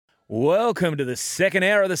Welcome to the second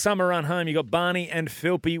hour of the summer run home. You got Barney and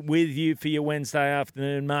Philpy with you for your Wednesday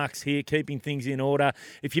afternoon. Mark's here, keeping things in order.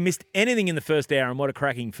 If you missed anything in the first hour, and what a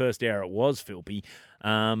cracking first hour it was, Philpy,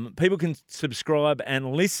 people can subscribe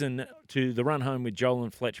and listen to the Run Home with Joel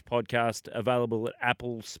and Fletch podcast, available at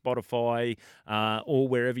Apple, Spotify, or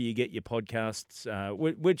wherever you get your podcasts.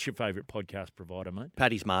 What's your favourite podcast provider, mate?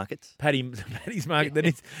 Paddy's Markets. Paddy's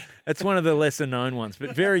Market. That's one of the lesser known ones,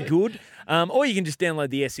 but very good. Or you can just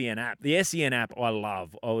download the SEN app. The SEN app I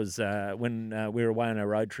love. I was when we were away on a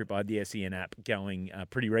road trip, I had the SEN app going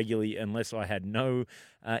pretty regularly, unless I had no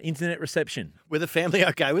internet reception. Were the family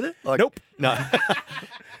okay with it? Nope. No.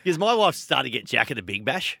 Because my wife started to get Jack at a Big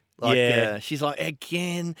Bash. She's like,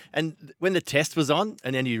 again. And when the test was on,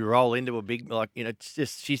 and then you roll into a big,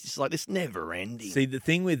 she's just like, this never ending. See, the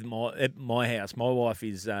thing with my house, my wife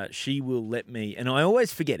is, she will let me, and I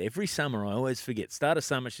always forget, every summer I always forget. Start of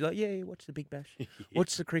summer, she's like, yeah, watch the Big Bash.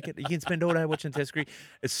 Watch the cricket. You can spend all day watching test cricket.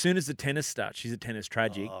 As soon as the tennis starts, she's a tennis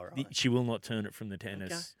tragic, right. She will not turn it from the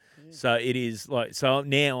tennis. Okay. Yeah. So it is so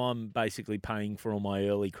now I'm basically paying for all my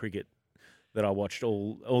early cricket that I watched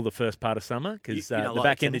all the first part of summer, because the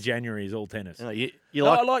back end of January is all tennis. I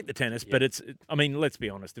like the tennis, but let's be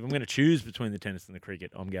honest. If I'm going to choose between the tennis and the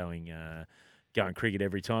cricket, I'm going cricket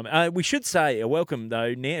every time. We should say a welcome,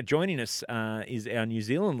 though. Now joining us is our New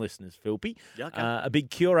Zealand listeners, Philpy. A big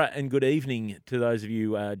kia ora and good evening to those of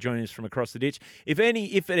you joining us from across the ditch. If at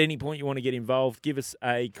any point you want to get involved, give us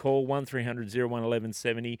a call, 1300 01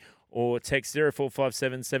 1170, or text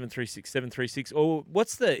 0457 736 736. Or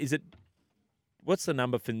what's the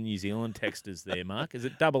number for New Zealand texters there, Mark? Is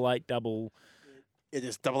it 88 It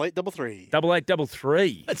is 8833.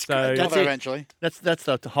 8833. That's so great. Eventually. That's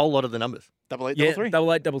the whole lot of the numbers. 8833.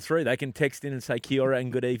 8833. They can text in and say kia ora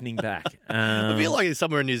and good evening back. I feel like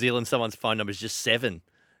somewhere in New Zealand, someone's phone number is just 7.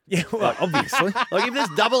 Yeah, well, obviously. Like if there's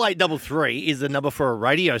 8833 is the number for a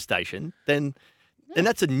radio station, then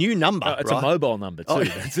that's a new number. It's right? a mobile number too.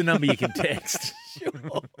 That's a number you can text.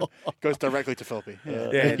 Goes directly to Philpy.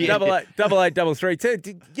 Yeah,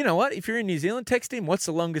 8833. You know what? If you're in New Zealand, text him. What's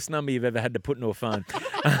the longest number you've ever had to put into a phone?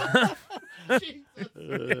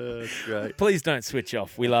 That's great. Please don't switch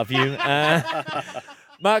off. We love you.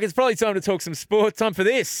 Mark, it's probably time to talk some sport. Time for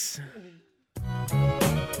this.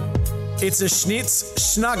 It's a Schnitz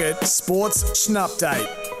Schnugget Sports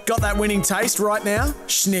Schnupdate. Got that winning taste right now?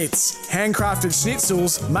 Schnitz. Handcrafted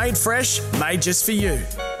schnitzels, made fresh, made just for you.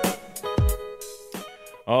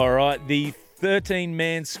 All right, the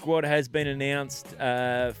 13-man squad has been announced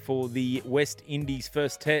for the West Indies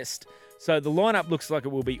first test. So the lineup looks like it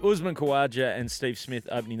will be Usman Khawaja and Steve Smith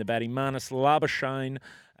opening the batting. Marnus Labuschagne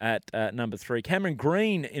at number 3. Cameron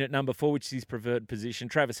Green in at number 4, which is his preferred position.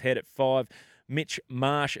 Travis Head at 5. Mitch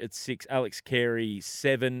Marsh at 6, Alex Carey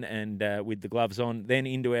 7, and with the gloves on. Then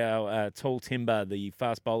into our tall timber, the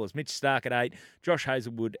fast bowlers, Mitch Stark at 8, Josh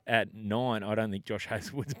Hazlewood at 9. I don't think Josh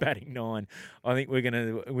Hazlewood's batting 9. I think we're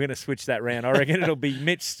gonna switch that round. I reckon it'll be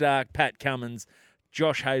Mitch Stark, Pat Cummins,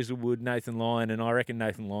 Josh Hazlewood, Nathan Lyon, and I reckon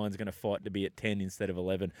Nathan Lyon's going to fight to be at 10 instead of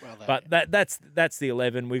 11. But that's the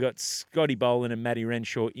 11. We got Scotty Boland and Matty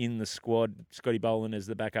Renshaw in the squad. Scotty Boland as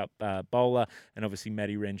the backup bowler, and obviously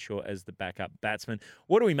Matty Renshaw as the backup batsman.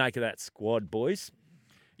 What do we make of that squad, boys?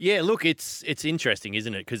 Yeah, look, it's interesting,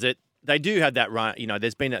 isn't it? Because they do have that run. You know,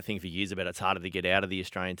 there's been that thing for years about it's harder to get out of the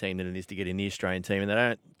Australian team than it is to get in the Australian team, and they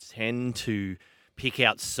don't tend to pick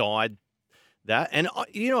outside that. And I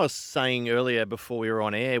was saying earlier before we were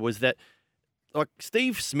on air was that, like,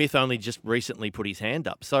 Steve Smith only just recently put his hand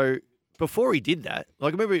up. So before he did that,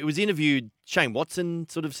 like, I remember it was interviewed, Shane Watson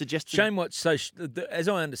sort of suggested. As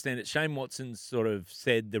I understand it, Shane Watson sort of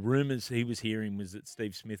said the rumours he was hearing was that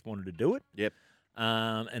Steve Smith wanted to do it. Yep.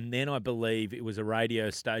 And then I believe it was a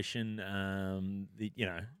radio station,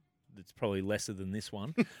 that's probably lesser than this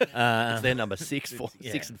one. It's their number 6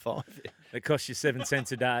 and 5. It costs you 7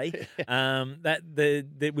 cents a day.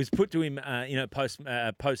 That was put to him,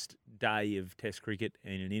 post day of Test cricket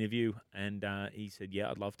in an interview, and he said,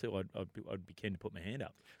 "Yeah, I'd love to. I'd be keen to put my hand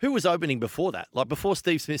up." Who was opening before that? Like before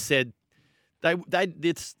Steve Smith said they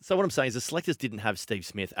did. So what I'm saying is the selectors didn't have Steve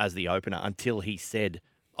Smith as the opener until he said,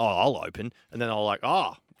 "Oh, I'll open," and then they were like,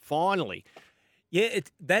 "Oh, finally." Yeah,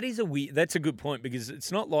 that's a good point, because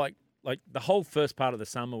it's not like the whole first part of the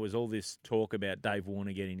summer was all this talk about Dave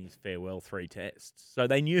Warner getting his farewell 3 tests. So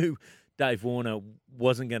they knew Dave Warner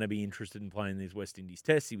wasn't going to be interested in playing these West Indies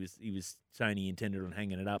tests. He was saying he intended on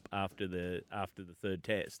hanging it up after the 3rd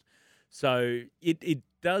test. So it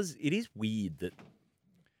is weird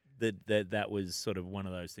that was sort of one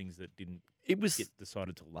of those things that didn't get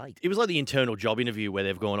decided till late. It was like the internal job interview where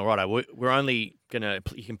they've gone, all right, we're only going to,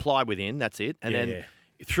 you can apply within, that's it. And then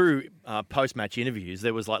through post-match interviews,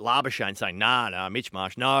 there was like Labuschagne saying, no, Mitch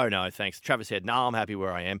Marsh, no, thanks. Travis said, no, I'm happy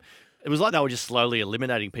where I am. It was like they were just slowly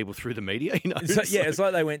eliminating people through the media. It's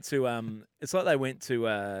like they went to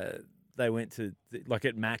like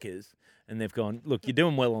at Macca's. And they've gone, look, you're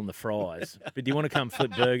doing well on the fries, but do you want to come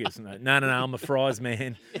flip burgers? No, I'm a fries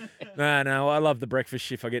man. No, I love the breakfast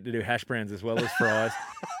shift. I get to do hash browns as well as fries.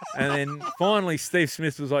 And then finally Steve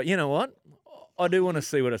Smith was like, you know what? I do want to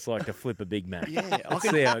see what it's like to flip a Big Mac. Yeah, Let's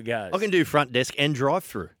see how it goes. I can do front desk and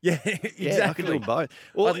drive-through. Yeah, exactly. Yeah, I can do both.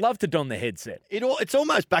 Well, I'd love to don the headset. It's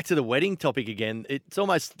almost back to the wedding topic again. It's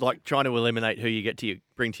almost like trying to eliminate who you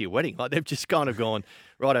bring to your wedding. Like they've just kind of gone,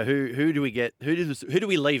 righto, who do we get? Who do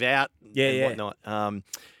we leave out? And whatnot.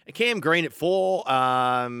 Cam Green at 4.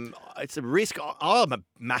 It's a risk. I'm a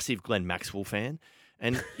massive Glenn Maxwell fan.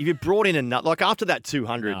 And if you brought in like after that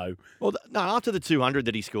 200. No. Well, no, after the 200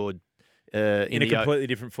 that he scored. In a completely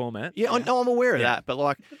different format. Yeah, I know, I'm aware of that. But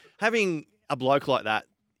like having a bloke like that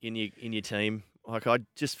in your team, like I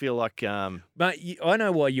just feel like. But I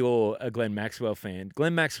know why you're a Glenn Maxwell fan.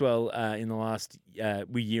 Glenn Maxwell, in the last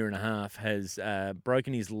year and a half, has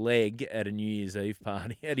broken his leg at a New Year's Eve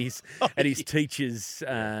party at his teacher's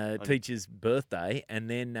birthday, and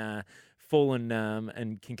then. Fallen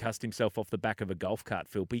and concussed himself off the back of a golf cart,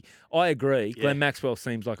 Philpy. I agree. Yeah. Glenn Maxwell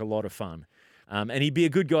seems like a lot of fun. And he'd be a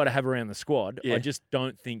good guy to have around the squad. Yeah. I just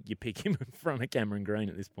don't think you pick him in front of Cameron Green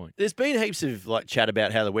at this point. There's been heaps of like chat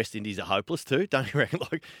about how the West Indies are hopeless too, don't you reckon?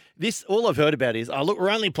 Like this, all I've heard about is, look, we're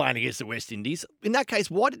only playing against the West Indies. In that case,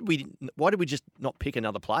 why did we just not pick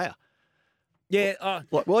another player? Yeah,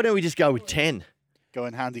 like, why don't we just go with 10? Go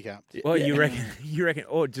in handicapped. Well, you reckon,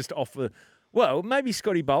 or just offer. Well, maybe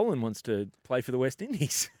Scotty Boland wants to play for the West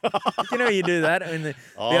Indies. You do that when the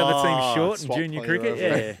other team's short in junior cricket.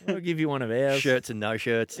 Yeah, we'll give you one of ours. Shirts and no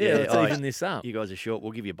shirts. Yeah, let's even this up. You guys are short.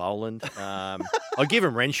 We'll give you Boland. I'll give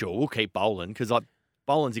him Renshaw. We'll keep Boland because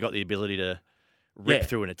Boland's got the ability to rip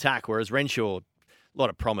through an attack, whereas Renshaw, a lot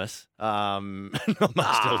of promise, not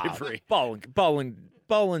much delivery.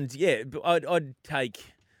 Boland. Yeah, I'd take.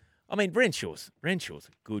 I mean, Renshaw's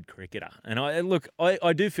a good cricketer. And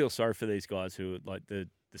I do feel sorry for these guys who are like the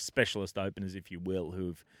specialist openers, if you will,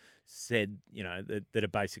 who've said, that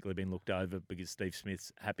have basically been looked over because Steve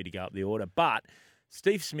Smith's happy to go up the order. But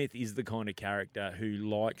Steve Smith is the kind of character who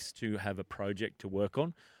likes to have a project to work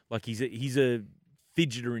on. Like he's a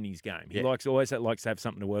fidgeter in his game. He always likes to have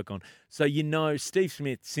something to work on. So, Steve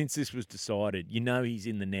Smith, since this was decided, he's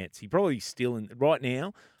in the nets. He probably still in right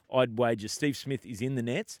now. I'd wager Steve Smith is in the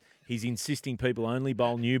nets. He's insisting people only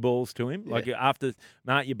bowl new balls to him. Like after,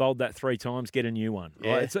 Mark, you bowled that 3 times, get a new one.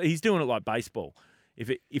 Yeah. Right? So he's doing it like baseball. If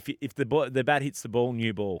the bat hits the ball,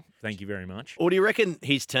 new ball. Thank you very much. Or do you reckon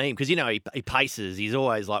his team? Because he paces. He's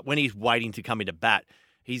always like when he's waiting to come into bat,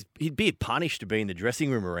 he'd be punished to be in the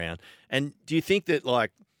dressing room around. And do you think that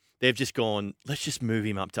like they've just gone, let's just move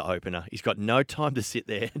him up to opener. He's got no time to sit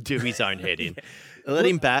there and do his own head in. Let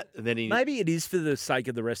him bat, and then maybe it is for the sake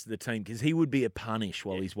of the rest of the team because he would be a punish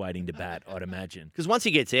while he's waiting to bat, I'd imagine. Because once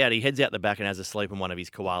he gets out, he heads out the back and has a sleep on one of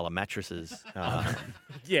his koala mattresses.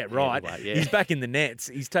 Yeah, right. Anyway, yeah. He's back in the nets.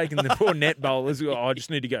 He's taking the poor net bowlers. I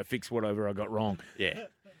just need to go fix whatever I got wrong. Yeah.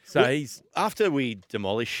 So he's after we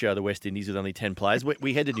demolish the West Indies with only 10 players,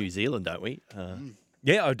 we head to New Zealand, don't we?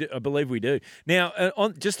 Yeah, I believe we do. Now,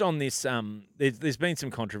 on this, there's been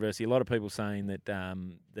some controversy. A lot of people saying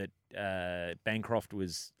that Bancroft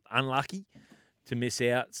was unlucky to miss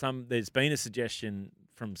out. There's been a suggestion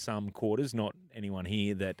from some quarters, not anyone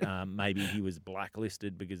here, that maybe he was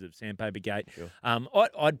blacklisted because of Sandpaper Gate. Sure.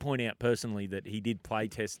 I'd point out personally that he did play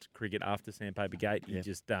Test cricket after Sandpaper Gate. He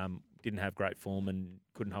just didn't have great form and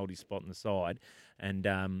couldn't hold his spot in the side. And,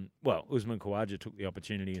 Usman Khawaja took the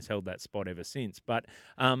opportunity and has held that spot ever since. But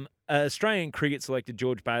Australian cricket selector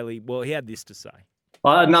George Bailey, well, he had this to say.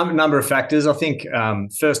 A number of factors. I think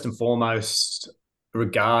first and foremost,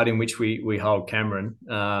 regard in which we hold Cameron.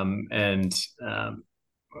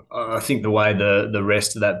 I think the way the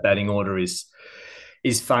rest of that batting order is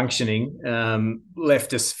functioning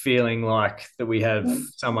left us feeling like that we have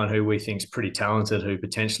someone who we think is pretty talented who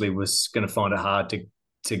potentially was going to find it hard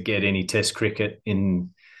to get any Test cricket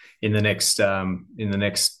in the next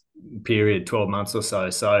period, 12 months or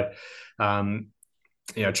so. So, trying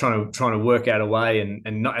to work out a way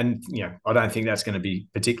and I don't think that's going to be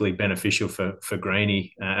particularly beneficial for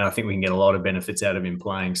Greeny. And I think we can get a lot of benefits out of him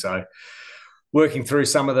playing. So, working through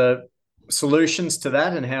some of the solutions to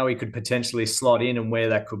that and how he could potentially slot in and where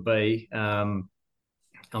that could be.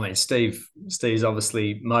 Steve's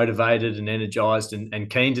obviously motivated and energised and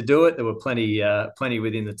keen to do it. There were plenty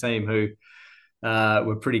within the team who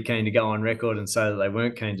were pretty keen to go on record and say that they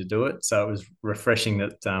weren't keen to do it. So it was refreshing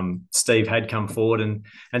that Steve had come forward and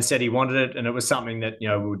said he wanted it, and it was something that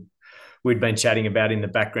we'd been chatting about in the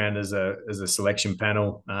background as a selection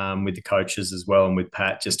panel with the coaches as well, and with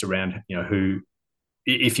Pat, just around who,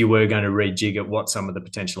 if you were going to rejig it, what some of the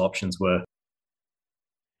potential options were.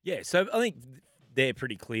 Yeah, so I think they're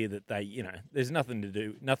pretty clear that there's nothing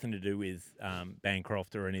to do with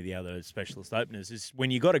Bancroft or any of the other specialist openers. It's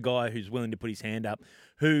when you got a guy who's willing to put his hand up,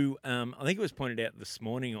 who I think it was pointed out this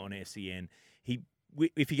morning on SEN.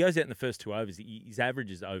 If he goes out in the first 2 overs, his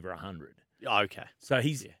average is over 100. Okay. So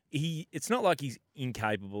it's not like he's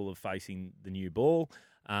incapable of facing the new ball.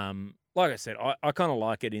 Like I said, I kind of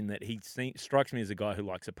like it in that he strikes me as a guy who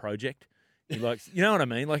likes a project. He likes, you know what I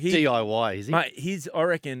mean? Like DIY, is he? Mate, I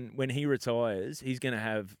reckon when he retires, he's going to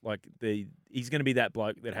have he's going to be that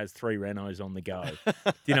bloke that has 3 Renaults on the go.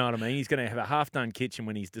 Do you know what I mean? He's going to have a half-done kitchen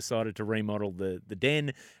when he's decided to remodel the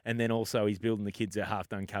den, and then also he's building the kids a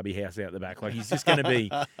half-done cubby house out the back. Like he's just going to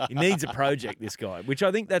be. He needs a project, this guy, which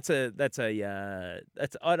I think that's I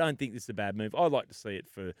don't think this is a bad move. I'd like to see it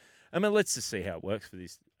for. I mean, let's just see how it works for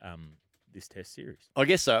this Test series. I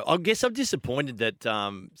guess so. I guess I'm disappointed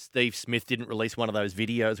that Steve Smith didn't release one of those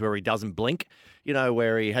videos where he doesn't blink,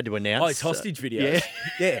 where he had to announce. Oh, it's hostage videos.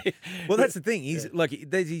 Yeah. Well, that's the thing. He's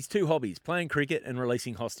there's his 2 hobbies, playing cricket and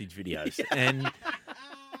releasing hostage videos. And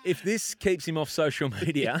if this keeps him off social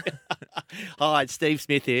media. Hi, it's Steve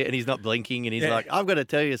Smith here, and he's not blinking, and he's like, I've got to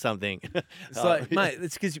tell you something. It's like, mate,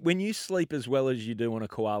 it's because when you sleep as well as you do on a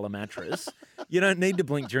koala mattress, you don't need to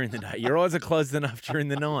blink during the day. Your eyes are closed enough during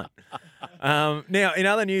the night. Now, in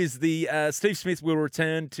other news, the Steve Smith will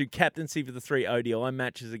return to captaincy for the 3 ODI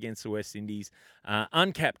matches against the West Indies.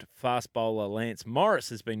 Uncapped fast bowler Lance Morris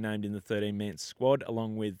has been named in the 13-man squad,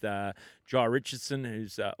 along with Jai Richardson,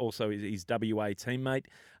 who's also his WA teammate.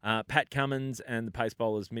 Pat Cummins and the pace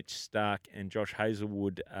bowlers Mitch Stark and Josh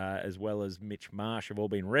Hazlewood, as well as Mitch Marsh, have all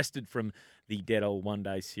been rested from the dead old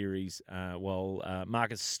one-day series, while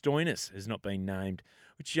Marcus Stoinis has not been named,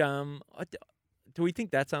 which do we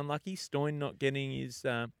think that's unlucky, Stoin not getting his...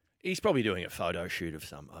 He's probably doing a photo shoot of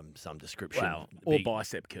some description. Wow, or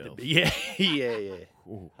bicep curls. Yeah.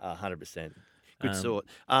 100%. Good sort.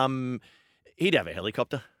 He'd have a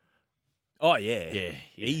helicopter. Oh, yeah. Yeah.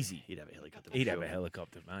 Easy. He'd have a helicopter. He'd have a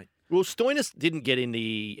helicopter, mate. Well, Stoinis didn't get in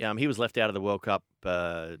the... he was left out of the World Cup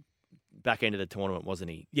back end of the tournament,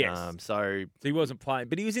 wasn't he? Yes. So he wasn't playing,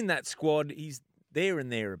 but he was in that squad. He's there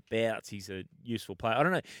and thereabouts. He's a useful player. I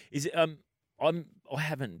don't know. Is it... I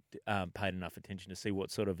haven't paid enough attention to see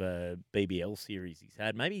what sort of a BBL series he's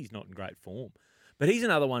had. Maybe he's not in great form. But he's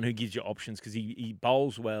another one who gives you options because he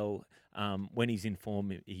bowls well. When he's in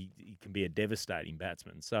form, he can be a devastating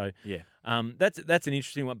batsman. So yeah, that's an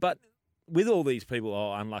interesting one. But with all these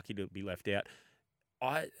people, unlucky to be left out,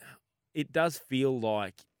 it does feel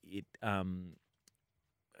like it's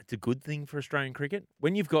a good thing for Australian cricket.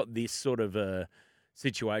 When you've got this sort of a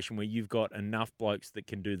situation where you've got enough blokes that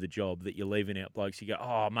can do the job that you're leaving out blokes, you go,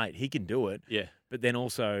 oh, mate, he can do it. Yeah. But then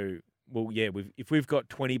also, well, yeah, if we've got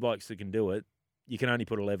 20 blokes that can do it, you can only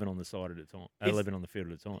put 11 on the side at a time, 11 on the field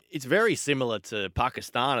at a time. It's very similar to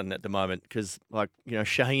Pakistan at the moment because,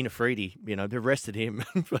 Shaheen Afridi, they've rested him.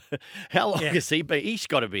 How long has he been? He's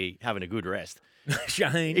got to be having a good rest.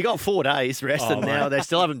 Shaheen. He got 4 days rest and now they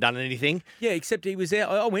still haven't done anything. Yeah, except he was out.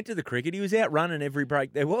 I went to the cricket. He was out running every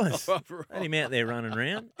break there was. Had him out there running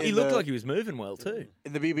around. He looked like he was moving well too.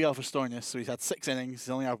 In the BBL for Stoinis, so he's had 6 innings. He's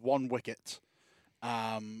only had 1 wicket,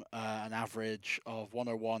 an average of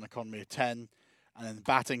 101, economy of 10. And then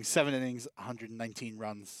batting 7 innings, 119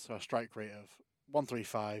 runs, so a strike rate of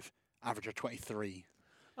 135, average of 23.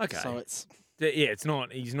 Okay. So it's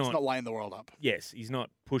not. He's not. It's not lining the world up. Yes, he's not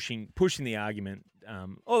pushing the argument.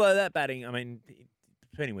 Although that batting, I mean,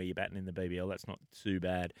 depending where you're batting in the BBL, that's not too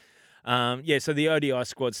bad. So the ODI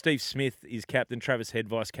squad, Steve Smith is captain, Travis Head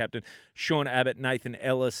vice-captain, Sean Abbott, Nathan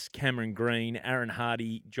Ellis, Cameron Green, Aaron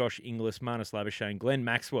Hardy, Josh Inglis, Marnus Labuschagne, Glenn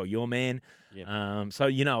Maxwell, your man. Yep. So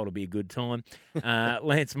it'll be a good time.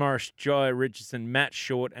 Lance Morris, Jai Richardson, Matt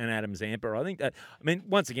Short, and Adam Zampa. I think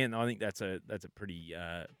once again, I think that's a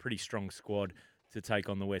pretty strong squad to take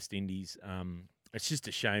on the West Indies. It's just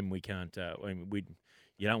a shame we can't.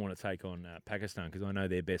 You don't want to take on Pakistan because I know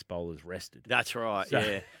their best bowler's rested. That's right,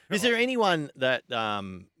 yeah. Is there anyone that,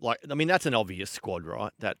 that's an obvious squad,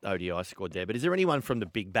 right, that ODI squad there, but is there anyone from the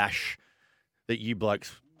Big Bash that you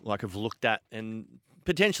blokes have looked at and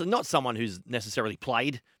potentially, not someone who's necessarily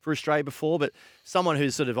played for Australia before, but someone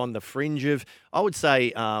who's sort of on the fringe of, I would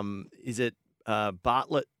say, is it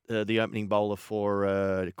Bartlett, the opening bowler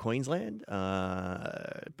for Queensland?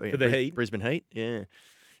 For the Heat? Brisbane Heat, yeah.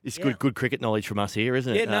 It's good cricket knowledge from us here,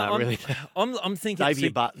 isn't it? Yeah, no, really. I'm thinking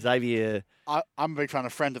Xavier. I'm a big fan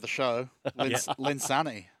of friend of the show, Lynn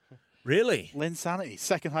Sanney. Really? Lynn Sanney,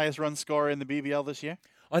 second highest run scorer in the BBL this year.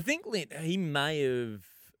 I think he may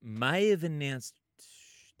have announced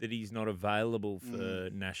that he's not available for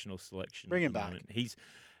national selection. Bring at him the back. moment. He's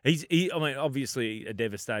I mean, obviously a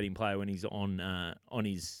devastating player when he's on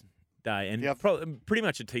his day, and pretty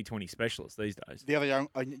much a T20 specialist these days. The other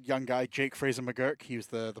young guy, Jake Fraser McGurk, he was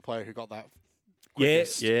the player who got that.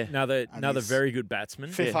 Yes, yeah. Another very good batsman.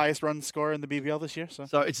 Fifth highest run scorer in the BBL this year.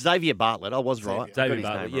 So it's Xavier Bartlett. I was right. Xavier Got his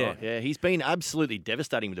Bartlett, name right. Yeah. He's been absolutely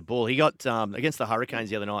devastating with the ball. He got against the Hurricanes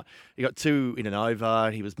the other night. He got 2 in an over.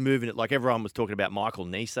 He was moving it like everyone was talking about Michael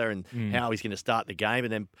Nisa and how he's going to start the game,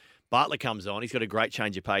 and then Bartlett comes on. He's got a great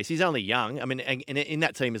change of pace. He's only young. I mean, and in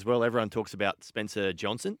that team as well, everyone talks about Spencer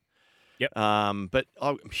Johnson. Yep. But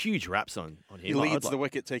huge raps on him. he leads the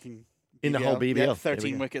wicket taking in the whole BBL. Yeah,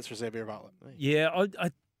 13 wickets for Xavier Bartlett. Yeah,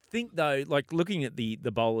 I think though, like looking at the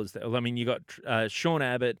bowlers, I mean, you got Sean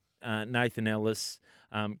Abbott, Nathan Ellis,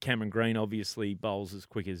 Cameron Green obviously bowls as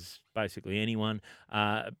quick as basically anyone,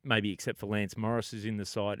 maybe except for Lance Morris is in the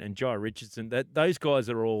side, and Jai Richardson. Those guys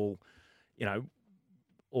are all,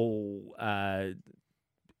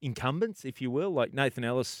 incumbents, if you will. Like Nathan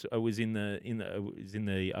Ellis was in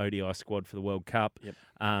the ODI squad for the World Cup. Yep.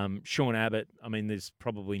 Sean Abbott, I mean, there's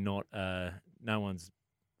probably not no one's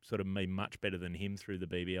sort of been much better than him through the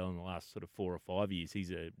BBL in the last sort of 4 or 5 years. He's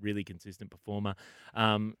a really consistent performer.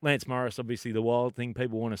 Lance Morris, obviously the wild thing,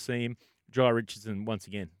 people want to see him. Jai Richardson, once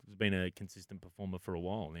again, has been a consistent performer for a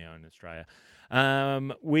while now in Australia.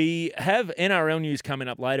 We have NRL news coming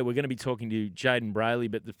up later. We're going to be talking to Jaden Brayley,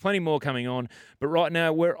 but there's plenty more coming on. But right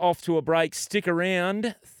now, we're off to a break. Stick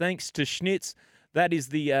around. Thanks to Schnitz. That is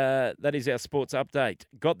our sports update.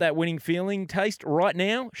 Got that winning feeling taste right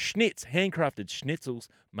now? Schnitz, handcrafted schnitzels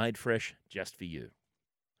made fresh just for you.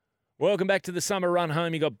 Welcome back to the summer run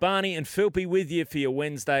home. You got Barney and Philpy with you for your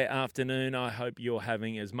Wednesday afternoon. I hope you're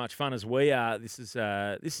having as much fun as we are. This is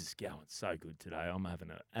going so good today. I'm having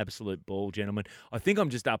an absolute ball, gentlemen. I think I'm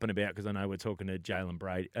just up and about because I know we're talking to Jalen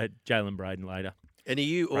Braden later. And are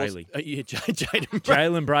you also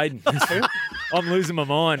Jalen Braden? I'm losing my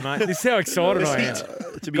mind, mate. This is how excited I am.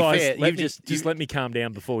 To be Guys, fair, just let me calm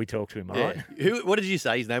down before we talk to him, all right? What did you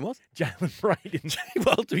say his name was? Jalen Braden.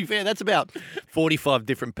 Well, to be fair, that's about 45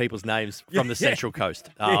 different people's names from the Central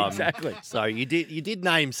Coast. Exactly. So you did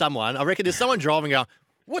name someone. I reckon there's someone driving going,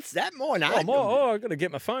 what's that, my name? I've got to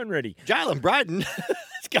get my phone ready. Jalen Braden.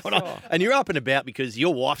 What's going on? And you're up and about because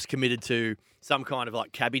your wife's committed to some kind of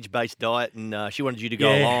like cabbage-based diet, and she wanted you to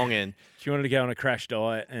go along. And she wanted to go on a crash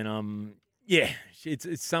diet, and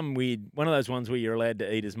it's some weird one of those ones where you're allowed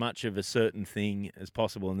to eat as much of a certain thing as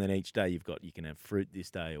possible, and then each day you can have fruit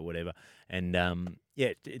this day or whatever, and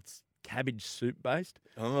it's cabbage soup based.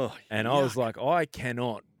 Oh, and yuck. I was like, I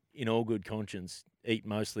cannot, in all good conscience, eat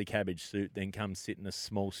mostly cabbage soup, then come sit in a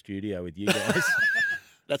small studio with you guys.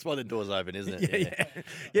 That's why the door's open, isn't it?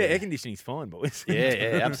 Yeah, air conditioning's fine, boys.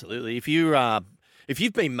 Yeah, absolutely. If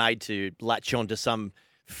you've been made to latch on to some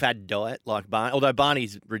fad diet like Barney, although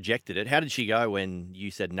Barney's rejected it, how did she go when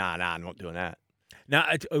you said, nah, I'm not doing that? No,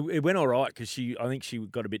 it went all right because I think she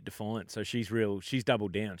got a bit defiant. So she's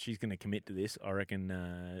doubled down. She's going to commit to this, I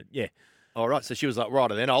reckon. All right, so she was like, right,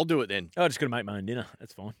 then I'll do it then. I just got to make my own dinner.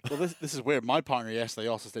 That's fine. Well, this is weird. My partner yesterday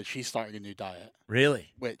also said she's starting a new diet.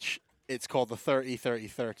 Really? Which it's called the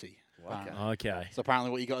 30-30-30. Okay. So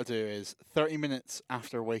apparently what you got to do is 30 minutes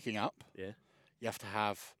after waking up, you have to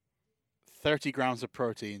have 30 grams of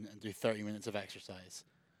protein and do 30 minutes of exercise.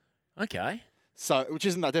 Okay. So, which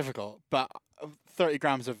isn't that difficult, but 30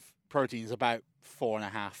 grams of protein is about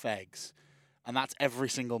 4.5 eggs. And that's every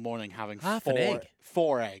single morning having Half an egg?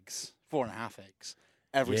 4 eggs, 4.5 eggs.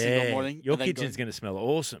 Every single morning. Your kitchen's going to smell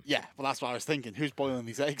awesome. Yeah, well, that's what I was thinking. Who's boiling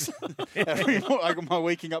these eggs? Every morning, am I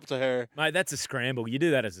waking up to her? Mate, that's a scramble. You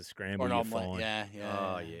do that as a scramble, Or an you're omelette. fine. Yeah.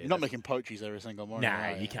 Oh, yeah. You're not making poaches every single morning. No,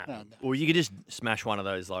 are you can't. No. Or you could just smash one of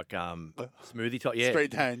those like smoothie type. Yeah,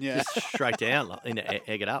 Straight down, yeah. Just straight down,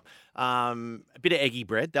 egg it up. A bit of eggy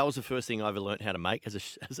bread. That was the first thing I ever learned how to make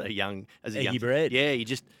as a young. Eggy bread? Yeah, you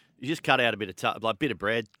just cut out a bit of bit of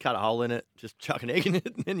bread, cut a hole in it, just chuck an egg in it,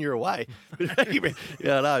 and then you're away.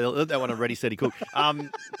 Yeah, no, that one already said he cooked.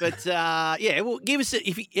 Well, give us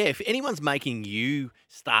if anyone's making you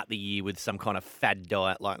start the year with some kind of fad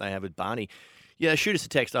diet like they have with Barney, shoot us a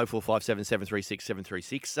text 0457 736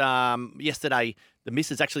 736. Yesterday, the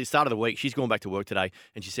missus actually start of the week. She's gone back to work today,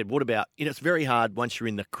 and she said, "What about it's very hard once you're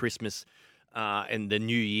in the Christmas." and the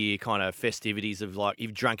New Year kind of festivities of like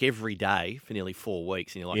you've drunk every day for nearly 4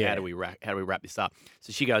 weeks, and you're like, Yeah. how do we wrap this up?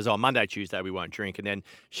 So she goes, Monday, Tuesday we won't drink, and then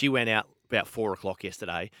she went out about 4 o'clock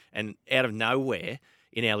yesterday, and out of nowhere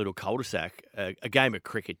in our little cul-de-sac, a game of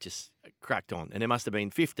cricket just cracked on, and there must have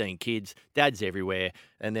been 15 kids, dads everywhere,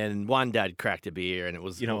 and then one dad cracked a beer, and it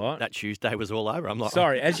was, You know what? that Tuesday was all over. I'm like,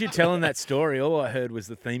 Sorry, as you're telling that story, all I heard was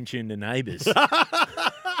the theme tune to Neighbours.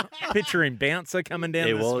 Picturing Bouncer coming down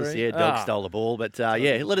it the was, street. yeah, dog stole the ball, but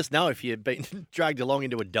yeah, let us know if you've been dragged along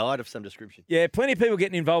into a diet of some description. Yeah, plenty of people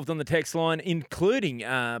getting involved on the text line, including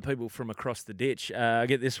people from across the ditch. I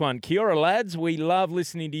get this one. Kia ora, lads. We love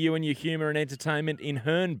listening to you and your humour and entertainment in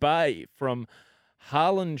Herne Bay from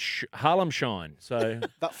Harlem Shine. So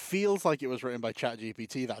That feels like it was written by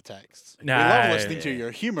ChatGPT, that text. No. We love listening to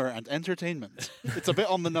your humour and entertainment. It's a bit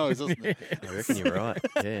on the nose, isn't it? I reckon you're right.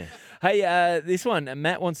 Yeah. Hey, this one,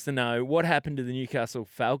 Matt wants to know what happened to the Newcastle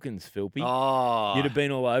Falcons, Philpy. Oh, You'd have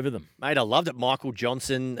been all over them. mate, I loved it. Michael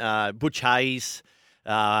Johnson, Butch Hayes.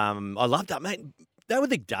 I loved that, mate. They were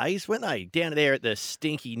the days, weren't they? Down there at the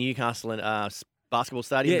stinky Newcastle basketball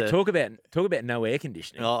stadium. Yeah, talk about no air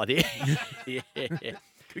conditioning. Oh, yeah.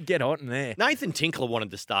 Could get hot in there. Nathan Tinkler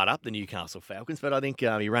wanted to start up the Newcastle Falcons, but I think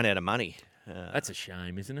he ran out of money. That's a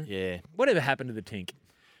shame, isn't it? Yeah. Whatever happened to the Tink?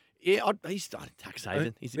 Yeah, he's started tax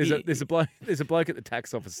haven. There's a bloke at the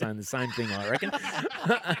tax office saying the same thing, I reckon.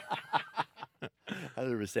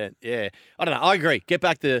 100%. Yeah. I don't know. I agree. Get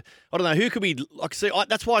back to, I don't know, who could be, like, see,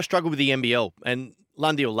 that's why I struggle with the NBL. And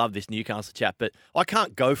Lundy will love this Newcastle chat, but I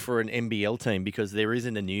can't go for an NBL team because there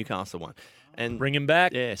isn't a Newcastle one. And Bring him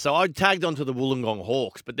back. yeah, so I tagged onto the Wollongong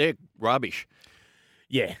Hawks, but they're rubbish.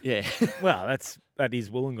 Yeah. Yeah. Well, that is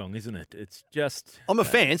Wollongong, isn't it? It's just I'm a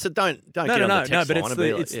fan, so don't get on the no, text but line it's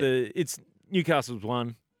and be like, it's Newcastle's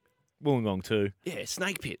 1, Wollongong 2. yeah,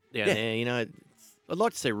 snake pit down Yeah. there, you know. I'd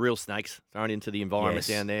like to see real snakes thrown into the environment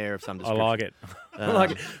Yes. down there of some I description. like it. I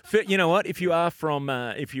like it. You know what? If you are from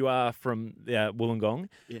Wollongong,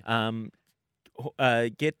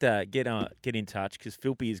 get in touch because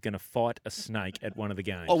Philpy is going to fight a snake at one of the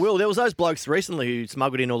games. Oh, Will, there was those blokes recently who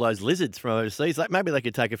smuggled in all those lizards from overseas. Like maybe they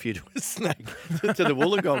could take a few to a snake to the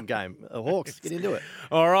Wollongong game. Hawks, get into it.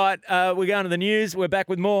 All right, we're going to the news. We're back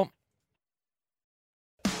with more.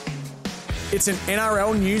 It's an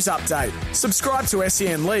NRL news update. Subscribe to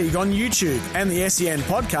SEN League on YouTube and the SEN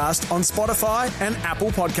podcast on Spotify and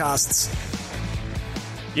Apple Podcasts.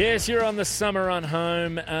 Yes, you're on the summer run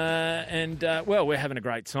home, and we're having a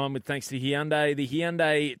great time with thanks to Hyundai. The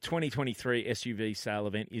Hyundai 2023 SUV sale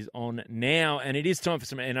event is on now, and it is time for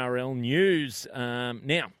some NRL news.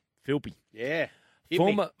 Now, Philpy. Yeah.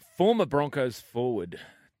 Former Broncos forward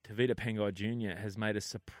Tavita Pangai Jr. has made a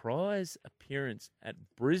surprise appearance at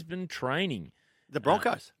Brisbane training. The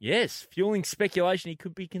Broncos? Yes, fueling speculation he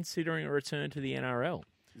could be considering a return to the NRL.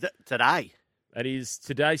 Today? That is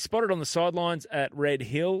today. Spotted on the sidelines at Red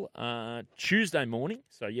Hill Tuesday morning,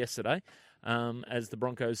 so yesterday, as the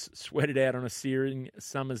Broncos sweated out on a searing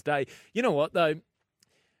summer's day. You know what, though?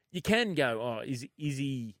 You can go, is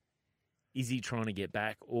he trying to get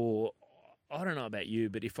back? Or, I don't know about you,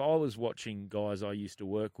 but if I was watching guys I used to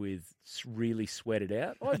work with really sweat it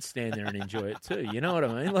out, I'd stand there and enjoy it too. You know what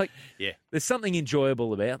I mean? Like, Yeah. there's something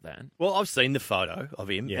enjoyable about that. Well, I've seen the photo of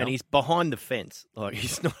him, Yeah. and he's behind the fence. Like,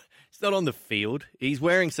 he's not on the field. He's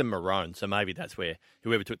wearing some maroon, so maybe that's where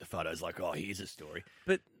whoever took the photo is like, oh, here's a story.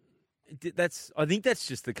 But I think that's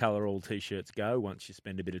just the colour all T-shirts go once you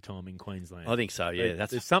spend a bit of time in Queensland. I think so, yeah.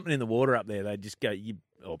 There's something in the water up there. They just go,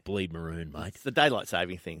 bleed maroon, mate. It's the daylight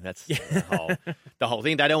saving thing. That's the whole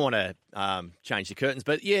thing. They don't want to change the curtains.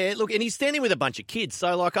 But, yeah, look, and he's standing with a bunch of kids.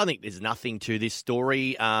 So, like, I think there's nothing to this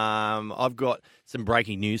story. I've got some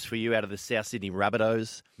breaking news for you out of the South Sydney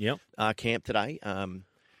Rabbitohs camp today.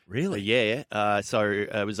 Really? Yeah. So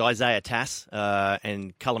it was Isaiah Tass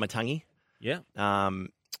and Kalamatangi. Yeah.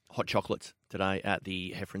 Hot chocolates today at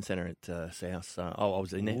the Heffron Centre at South. So I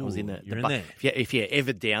was in there. I was in there. You're in there. If you're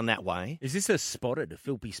ever down that way. Is this a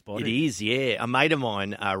Philpy spotted? It is, yeah. A mate of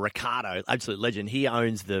mine, Ricardo, absolute legend, he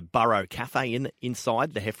owns the Burrow Cafe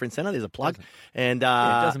inside the Heffron Centre. There's a plug. And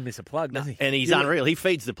doesn't miss a plug, does he? And he's unreal. He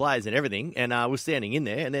feeds the players and everything. And we're standing in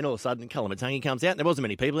there. And then all of a sudden, Kalamatangi comes out. And there wasn't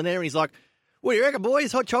many people in there. And he's like, what do you reckon,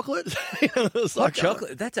 boys? Hot chocolate? Hot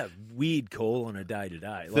chocolate? That's a weird call on a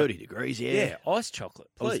day-to-day. 30 degrees, yeah. Yeah, iced chocolate,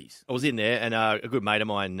 please. I was in there, and a good mate of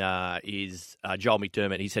mine is Joel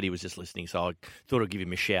McDermott. He said he was just listening, so I thought I'd give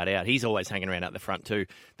him a shout-out. He's always hanging around out the front, too.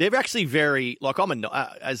 They're actually very, like,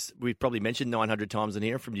 as we've probably mentioned 900 times in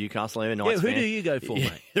here, from Newcastle, I'm a Knights fan. Who do you go for,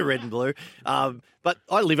 mate? The red and blue. But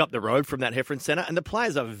I live up the road from that Heffron Centre, and the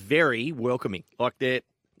players are very welcoming. Like, they're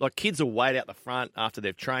Like kids will wait out the front after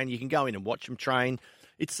they've trained. You can go in and watch them train.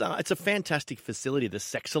 It's a fantastic facility. The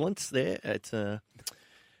Sexcellence there at Centre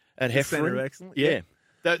Hefferon. of Excellence. Yeah.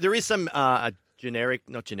 There is some not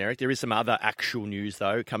generic. There is some other actual news,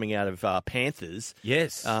 though, coming out of Panthers.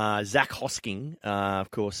 Yes. Zac Hosking,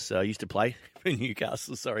 of course, used to play for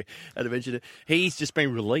Newcastle. Sorry, I had to mention it. He's just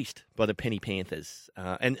been released by the Penny Panthers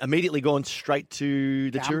and immediately gone straight to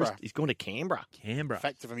the Canberra. tourist. He's gone to Canberra. Canberra.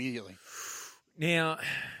 Effective immediately. Now,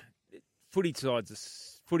 footy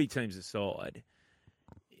teams aside,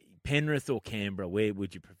 Penrith or Canberra, where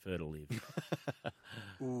would you prefer to live?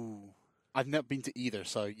 Ooh. I've never been to either,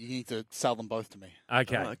 so you need to sell them both to me.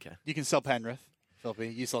 Okay. Oh, okay. You can sell Penrith,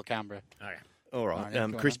 Philby. You sell Canberra. Okay. All right. Alright, go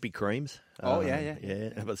on Krispy Kremes. Oh, yeah.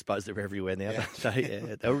 Yeah, I suppose they're everywhere now.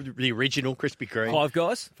 Yeah. They were the original Krispy Kreme. Five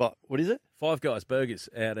Guys. What is it? Five Guys Burgers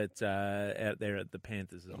out there at the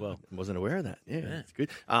Panthers as well. I wasn't aware of that. Yeah, that's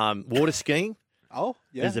good. Water skiing. Oh,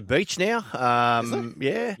 yeah. There's a beach now. Yeah.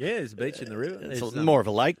 Yeah, there's a beach in the river. It's There's, more of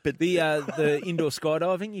a lake, but the indoor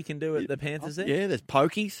skydiving you can do at the Panthers there. yeah, there's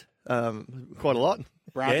pokies. Quite a lot.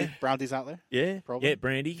 Brandy's out there. Yeah. Probably. Yeah,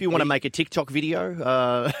 Brandy. If you want to make a TikTok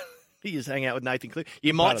video, you just hang out with Nathan Clear.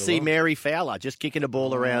 You might see Mary Fowler just kicking a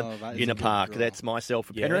ball around that is in a a good park. draw. That's myself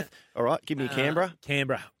for Yeah. Penrith. All right, give me Canberra.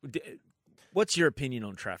 Canberra. What's your opinion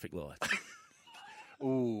on traffic lights?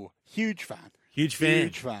 Ooh, huge fan. Huge fan.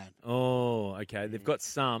 Huge fan. Oh, okay. They've got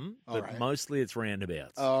some, but All right. mostly it's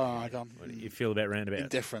roundabouts. Oh, I don't. What do you feel about roundabouts?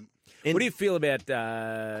 Indifferent. What do you feel about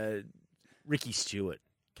Ricky Stewart?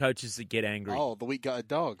 Coaches that get angry. Oh, the weak-gutted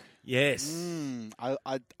dog. Yes.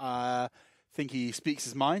 I think he speaks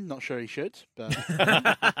his mind. Not sure he should, but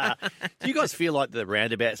Do you guys feel like the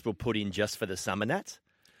roundabouts were put in just for the summer nats?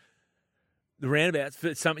 The roundabouts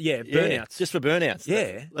for some, burnouts. Just for burnouts.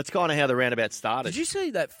 Yeah. That's kind of how the roundabout started. Did you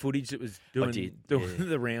see that footage that was doing did,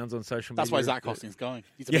 the rounds on social media? that's why Zac Hosting's going.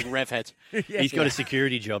 He's a big rev head. He's got a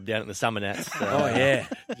security job down at the summer nats. Oh yeah.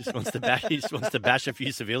 Just wants to bash a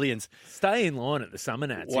few civilians. Stay in line at the summer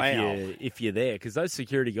nats Wow. if you're there, because those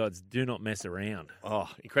security guards do not mess around. Oh,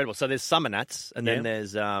 incredible. So there's summer nats, and then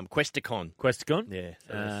there's Questacon. Questacon.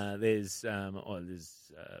 Yeah. There's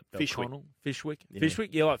Fishwick. Belconnell, Fishwick. Yeah.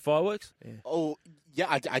 Fishwick. You like fireworks? Oh, yeah,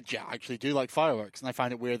 I actually do like fireworks, and I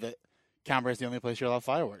find it weird that Canberra is the only place you're allowed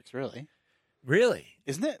fireworks, really. Really?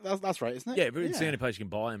 Isn't it? That's right, isn't it? Yeah, but it's the only place you can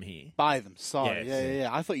buy them here. Buy them, sorry. Yeah, Yeah.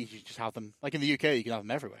 I thought you could just have them, like in the UK, you can have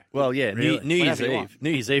them everywhere. Well, yeah, Really? New Year's Whenever you Eve. want. New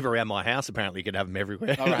Year's Eve around my house, apparently you could have them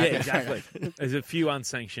everywhere. All right. Yeah, exactly. There's a few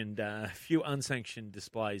unsanctioned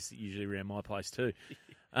displays usually around my place too.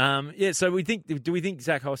 So do we think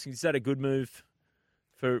Zac Hosking, is that a good move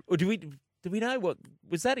for, or do we know what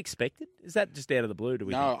was that expected? Is that just out of the blue? Do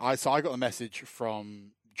we? No, I got a message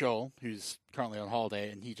from Joel, who's currently on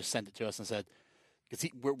holiday, and he just sent it to us and said, because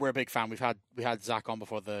we're a big fan. We had Zach on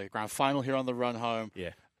before the grand final here on the run home.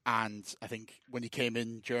 Yeah. And I think when he came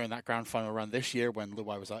in during that grand final run this year, when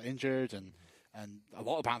Luai was out injured and a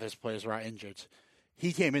lot of Panthers players were out injured,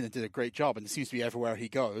 he came in and did a great job. And it seems to be everywhere he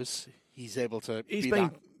goes, he's able to be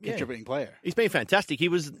that contributing player. He's been fantastic. He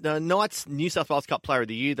was the Knights New South Wales Cup Player of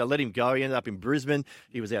the Year. They let him go. He ended up in Brisbane.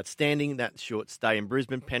 He was outstanding that short stay in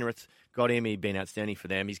Brisbane. Penrith got him. He'd been outstanding for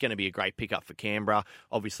them. He's going to be a great pickup for Canberra.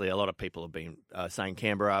 Obviously, a lot of people have been saying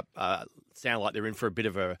Canberra sound like they're in for a bit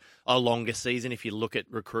of a longer season if you look at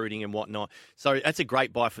recruiting and whatnot. So that's a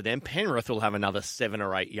great buy for them. Penrith will have another 7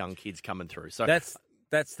 or 8 young kids coming through. So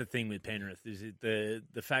That's the thing with Penrith, is the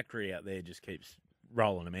factory out there just keeps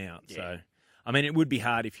rolling them out. Yeah. So, I mean, it would be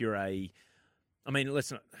hard if you're he's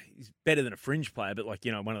better than a fringe player, but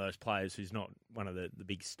one of those players who's not one of the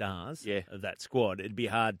big stars of that squad. It'd be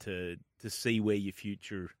hard to see where your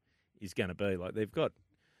future is going to be. Like they've got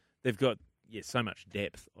so much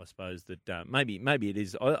depth, I suppose, that maybe it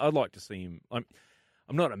is. I'd like to see him. I'm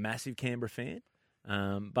not a massive Canberra fan,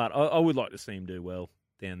 but I would like to see him do well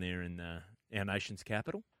down there in our nation's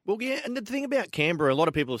capital. Well, yeah, and the thing about Canberra, a lot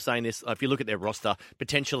of people are saying this, if you look at their roster,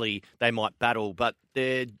 potentially they might battle, but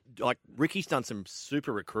they're like Ricky's done some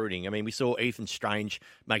super recruiting. I mean, we saw Ethan Strange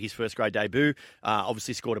make his first grade debut,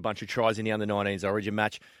 obviously scored a bunch of tries in the under-19s Origin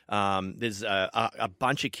match. There's a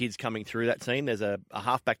bunch of kids coming through that team. There's a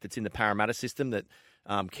halfback that's in the Parramatta system that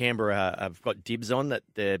Canberra have got dibs on that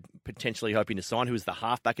they're potentially hoping to sign, who was the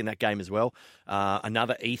halfback in that game as well.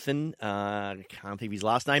 Another Ethan, I can't think of his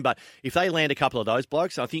last name, but if they land a couple of those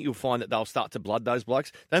blokes, I think you'll find that they'll start to blood those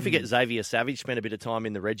blokes. Don't forget Xavier Savage spent a bit of time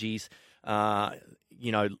in the Reggies,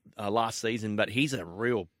 last season, but he's a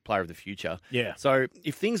real player of the future. Yeah. So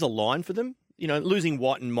if things align for them, losing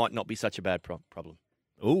Whiten might not be such a bad problem.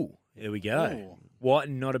 Ooh, there we go. Ooh.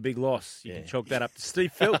 Whiten, not a big loss. You can chalk that up to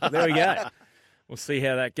Steve Phil. There we go. We'll see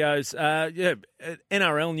how that goes.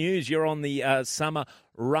 NRL news, you're on the summer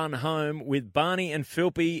run home with Barney and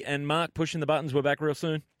Philpy and Mark pushing the buttons. We're back real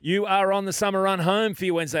soon. You are on the summer run home for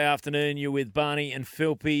your Wednesday afternoon. You're with Barney and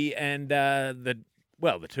Philpy and the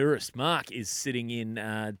tourist, Mark, is sitting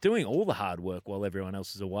in doing all the hard work while everyone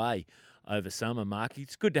else is away over summer. Mark,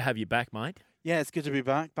 it's good to have you back, mate. Yeah, it's good to be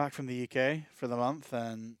back from the UK for the month,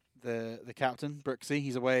 and the captain, Brooksy,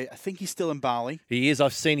 he's away. I think he's still in Bali. He is.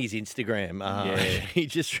 I've seen his Instagram. Yeah. He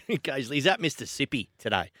just occasionally, he's at Mississippi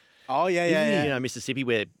today. Oh, yeah. You know, Mississippi,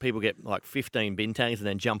 where people get like 15 bintangs and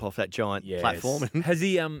then jump off that giant platform. Has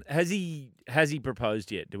he proposed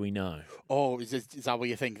yet? Do we know? Oh, is that what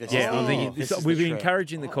you think? This Yeah, is I'm thinking. this is We've the been trip.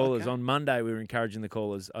 encouraging the callers. Okay. On Monday, we were encouraging the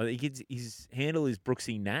callers. I think his handle is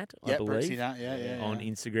Brooksy Nat, I believe. Brooksy Nat, yeah. On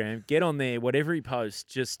Instagram. Get on there. Whatever he posts,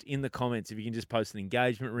 just in the comments, if you can just post an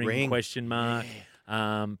engagement ring. question mark,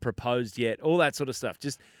 proposed yet, all that sort of stuff.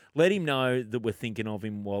 Just let him know that we're thinking of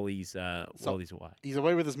him while he's away. He's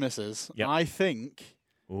away with his missus. Yep. I think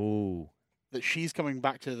Ooh. that she's coming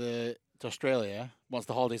back to Australia once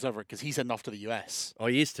the holiday's over because he's heading off to the US. Oh,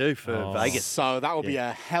 he is too for Vegas. So that would be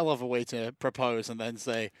a hell of a way to propose and then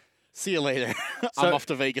say, see you later. I'm off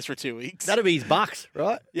to Vegas for 2 weeks. That'll be his bucks,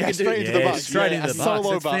 right? Yeah, straight into the bucks. Straight into the bucks.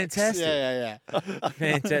 Solo That's bucks. fantastic. Yeah.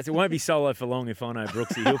 Fantastic. It won't be solo for long if I know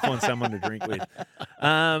Brooksy. He'll find someone to drink with.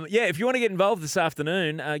 If you want to get involved this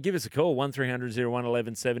afternoon, give us a call, 1300 01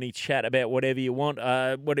 1170. Chat about whatever you want.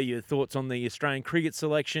 What are your thoughts on the Australian cricket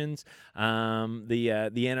selections,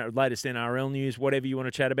 the latest NRL news, whatever you want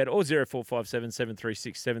to chat about, or 0457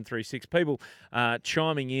 736 736. People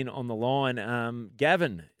chiming in on the line.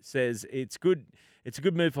 Gavin says it's good. It's a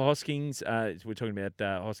good move for Hoskins. We're talking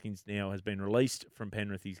about Hoskins now has been released from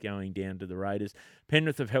Penrith. He's going down to the Raiders.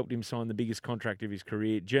 Penrith have helped him sign the biggest contract of his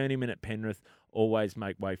career. Journeyman at Penrith, always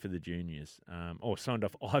make way for the juniors. Or signed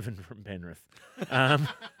off Ivan from Penrith.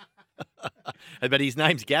 But his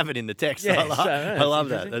name's Gavin in the text. Yeah, I love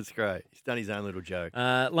that. That's great. He's done his own little joke.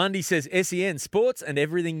 Lundy says SEN, sports and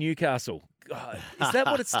everything Newcastle. God, is that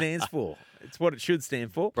what it stands for? It's what it should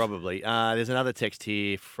stand for. Probably. There's another text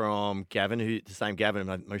here from Gavin, the same Gavin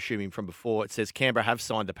I'm assuming from before. It says Canberra have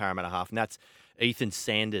signed the Parramatta half, and that's Ethan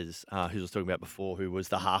Sanders, who I was talking about before, who was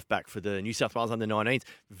the halfback for the New South Wales under-19s.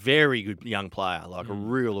 Very good young player, like a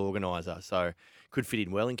real organiser. So could fit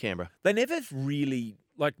in well in Canberra. They never really,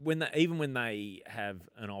 like even when they have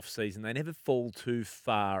an off season, they never fall too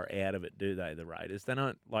far out of it, do they? The Raiders, they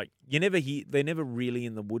don't they're never really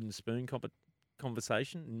in the wooden spoon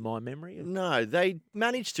conversation in my memory. No, they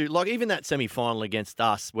managed to, like even that semi-final against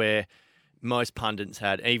us, where most pundits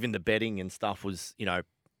had, even the betting and stuff was, $4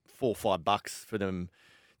 or $5 for them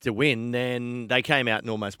to win. Then they came out and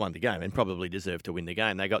almost won the game, and probably deserved to win the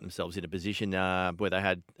game. They got themselves in a position where they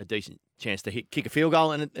had a decent chance to kick a field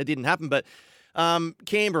goal, and it didn't happen. But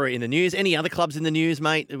Canberra in the news. Any other clubs in the news,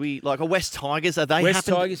 mate? Are we like West Tigers? Are they West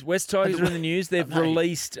Tigers are in the news. They've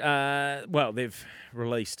released. They've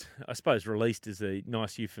released. I suppose released is a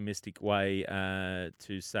nice euphemistic way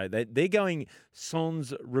to say they're going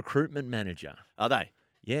sans recruitment manager. Are they?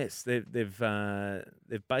 Yes, they've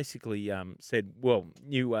basically said. Well,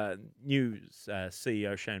 new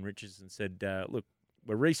CEO Shane Richardson said, "Look,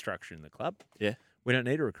 we're restructuring the club. Yeah." We don't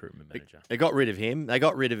need a recruitment manager. They got rid of him. They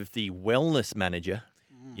got rid of the wellness manager.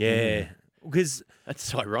 Yeah. Because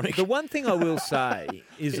that's ironic. The one thing I will say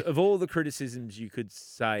is of all the criticisms you could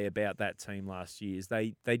say about that team last year is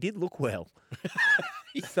they did look well.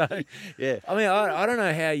 So, yeah. I mean, I don't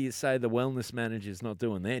know how you say the wellness manager's not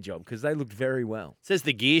doing their job because they looked very well. Says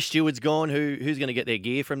the gear steward's gone. Who's going to get their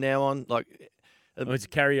geir from now on? It's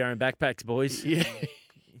carry your own backpacks, boys. Yeah.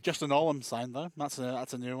 Justin Olam signed though. That's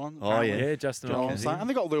a new one. Oh apparently. Yeah, Justin Olam signed, and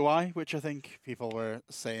they got Luai, which I think people were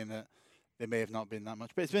saying that they may have not been that much,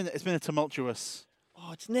 but it's been a tumultuous.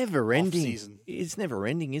 Oh, it's never ending. Season. It's never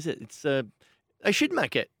ending, is it? It's they should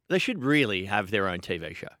make it. They should really have their own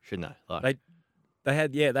TV show, shouldn't they? Like, they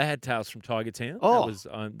had Tales from Tiger Town. Oh,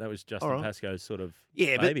 that was Justin Pascoe's sort of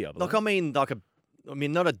baby. But, I believe.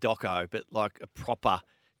 Not a doco, but like a proper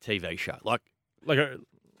TV show, like a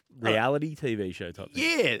reality TV show type thing.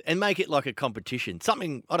 Yeah, and make it like a competition.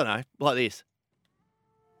 Something, I don't know, like this.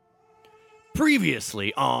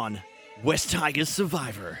 Previously on West Tigers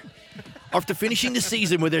Survivor. After finishing the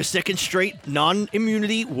season with their second straight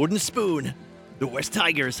non-immunity wooden spoon, the West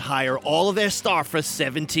Tigers hire all of their staff for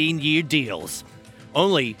 17-year deals,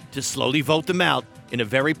 only to slowly vote them out in a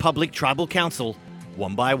very public tribal council,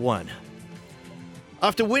 one by one.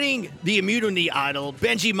 After winning the immunity idol,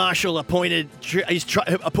 Benji Marshall appointed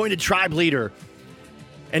tribe leader.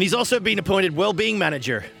 And he's also been appointed well-being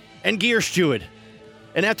manager and gear steward.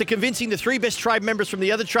 And after convincing the 3 best tribe members from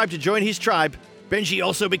the other tribe to join his tribe, Benji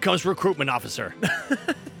also becomes recruitment officer.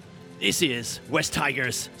 This is West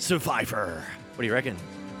Tigers Survivor. What do you reckon?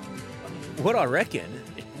 What I reckon?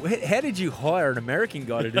 How did you hire an American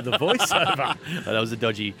guy to do the voiceover? That was a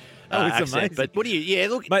dodgy That was accent. amazing. But what do you? Yeah,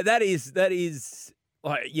 look. Mate, that is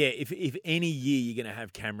like, yeah. If any year you're going to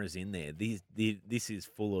have cameras in there, this is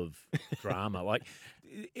full of drama. Like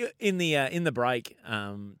in the break,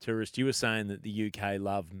 Tourist, you were saying that the UK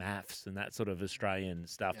love maths and that sort of Australian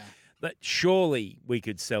stuff. Yeah. But surely we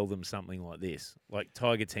could sell them something like this, like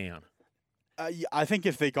Tiger Town. Yeah, I think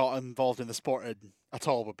if they got involved in the sport at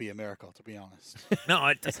all, it would be a miracle, to be honest. No,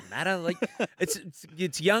 it doesn't matter. Like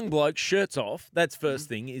it's young blokes, shirts off. That's first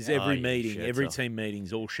thing. Is every yeah, meeting, shirts every off. team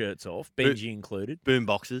meeting's all shirts off, Benji included. Boom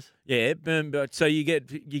boxes. Yeah, but so you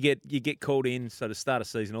get called in. So to start a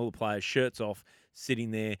season, all the players shirts off, sitting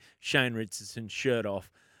there. Shane Richardson shirt off,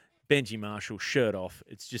 Benji Marshall shirt off.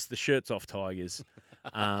 It's just the shirts off Tigers.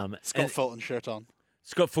 Scott Fulton shirt on.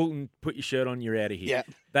 Scott Fulton, put your shirt on. You're out of here. Yeah.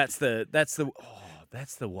 That's the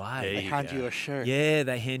way. They hand you a shirt. Yeah,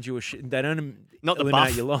 they hand you a shirt. They don't Not the eliminate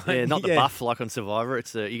buff. your line. Yeah, not the buff like on Survivor.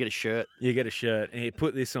 It's you get a shirt. You get a shirt. And you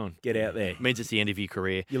put this on. Get out there. Means it's the end of your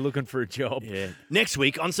career. You're looking for a job. Yeah. Next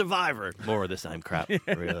week on Survivor, more of the same crap.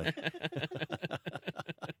 Really.